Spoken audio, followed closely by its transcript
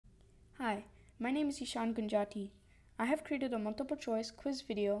My name is Ishan Gunjati. I have created a multiple choice quiz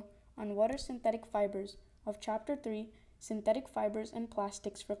video on what are synthetic fibers of Chapter 3, Synthetic Fibres and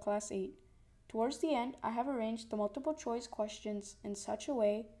Plastics for Class 8. Towards the end, I have arranged the multiple choice questions in such a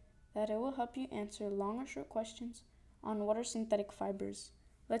way that it will help you answer long or short questions on what are synthetic fibers.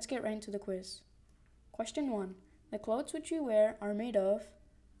 Let's get right into the quiz. Question 1. The clothes which you wear are made of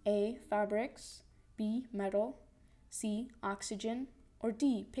A. Fabrics, B. Metal, C. Oxygen, or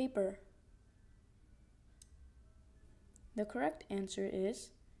D. Paper? The correct answer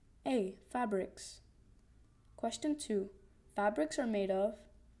is A. Fabrics. Question 2. Fabrics are made of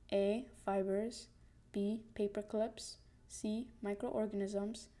A. Fibers, B. Paper clips, C.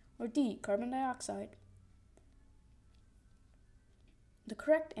 Microorganisms, or D. Carbon dioxide? The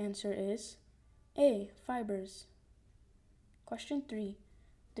correct answer is A. Fibers. Question 3.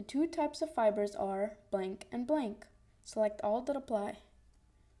 The two types of fibers are blank and blank. Select all that apply.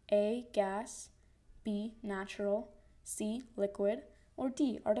 A. Gas, B. Natural, C. Liquid, or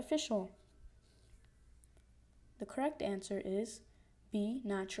D. Artificial? The correct answer is B.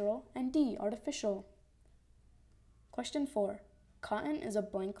 Natural and D. Artificial. Question 4. Cotton is a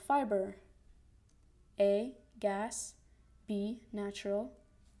blank fiber. A. Gas, B. Natural,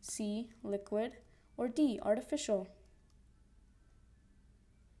 C. Liquid, or D. Artificial?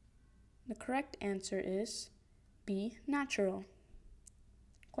 The correct answer is B. Natural.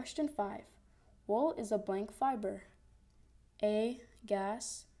 Question 5. Wool is a blank fiber. A.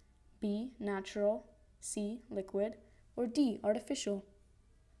 Gas, B. Natural, C. Liquid, or D. Artificial?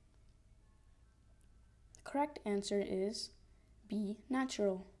 The correct answer is B.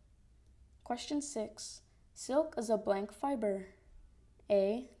 Natural. Question 6. Silk is a blank fiber.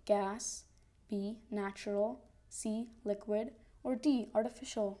 A. Gas, B. Natural, C. Liquid, or D.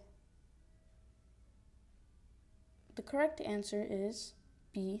 Artificial? The correct answer is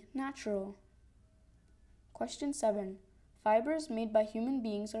B. Natural. Question 7. Fibers made by human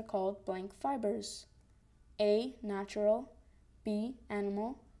beings are called blank fibers. A. Natural, B.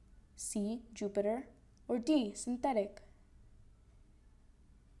 Animal, C. Jupiter, or D. Synthetic?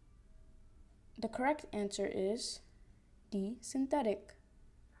 The correct answer is D. Synthetic.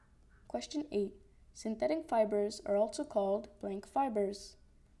 Question 8. Synthetic fibers are also called blank fibers.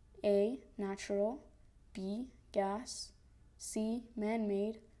 A. Natural, B. Gas, C.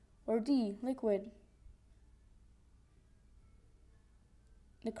 Man-made, or D. Liquid?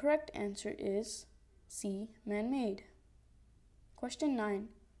 The correct answer is C. Man-made. Question 9.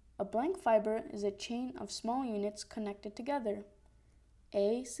 A blank fiber is a chain of small units connected together.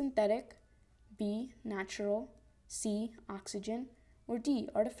 A. Synthetic, B. Natural, C. Oxygen, or D.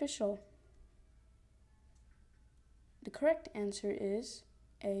 Artificial? The correct answer is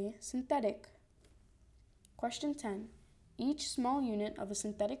A. Synthetic. Question 10. Each small unit of a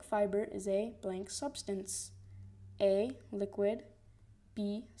synthetic fiber is a blank substance. A. Liquid,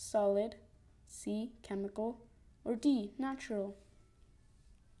 B. Solid, C. Chemical, or D. Natural?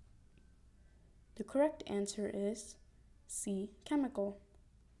 The correct answer is C. Chemical.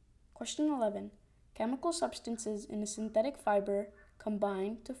 Question 11. Chemical substances in a synthetic fiber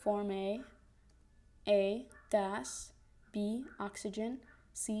combine to form A. Gas, B. Oxygen,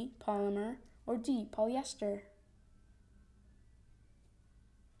 C. Polymer, or D. Polyester?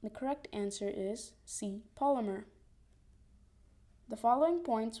 The correct answer is C. Polymer. The following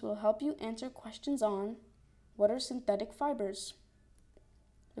points will help you answer questions on what are synthetic fibers.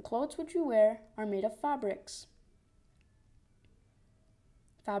 The clothes which you wear are made of fabrics.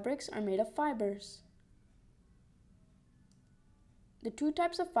 Fabrics are made of fibers. The two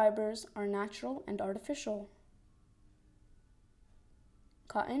types of fibers are natural and artificial.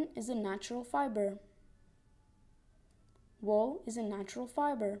 Cotton is a natural fiber. Wool is a natural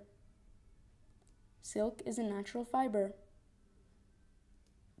fiber. Silk is a natural fiber.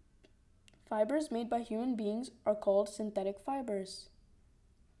 Fibers made by human beings are called synthetic fibers.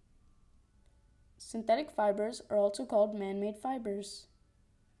 Synthetic fibers are also called man-made fibers.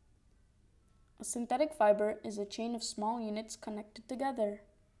 A synthetic fiber is a chain of small units connected together.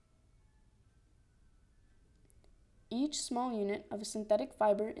 Each small unit of a synthetic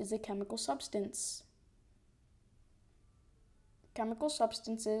fiber is a chemical substance. Chemical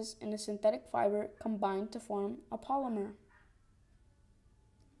substances in a synthetic fiber combine to form a polymer.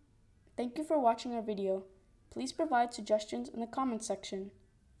 Thank you for watching our video. Please provide suggestions in the comment section.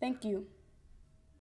 Thank you.